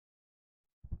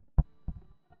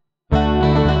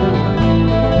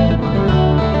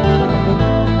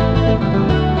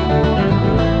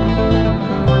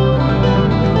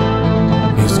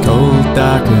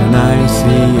dark and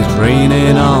icy, it's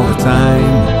raining all the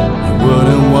time. You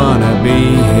wouldn't wanna be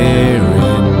here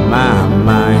in my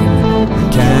mind. I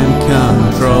can't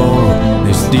control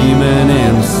this demon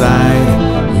inside.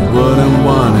 You wouldn't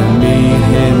wanna meet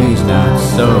him, he's not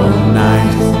so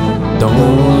nice.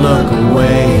 Don't look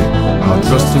away, or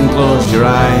trust him, close your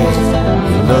eyes.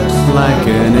 He looks like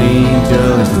an angel,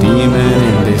 this demon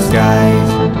in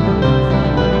disguise.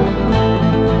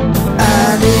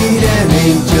 An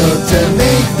angel to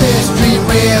make this dream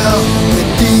real. The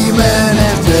demon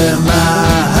after my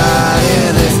heart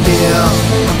in a steel.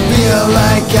 I feel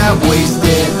like I've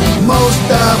wasted most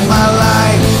of my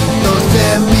life. Don't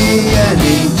send me an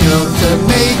angel to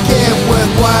make it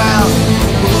worthwhile.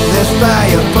 There's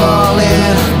fire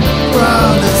falling from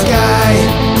the sky.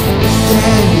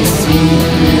 Can you see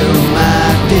through my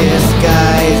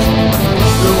disguise?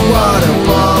 The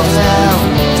waterfalls have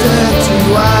turned to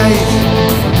ice.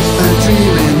 I'm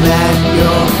dreaming that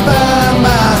you're by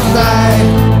my side.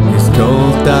 It's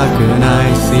cold, dark and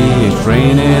icy, it's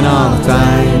raining all the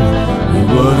time. You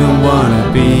wouldn't wanna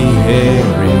be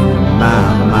here in my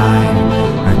mind.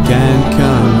 I can't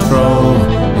control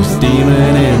this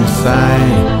demon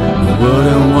inside. You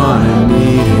wouldn't wanna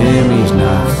meet him, he's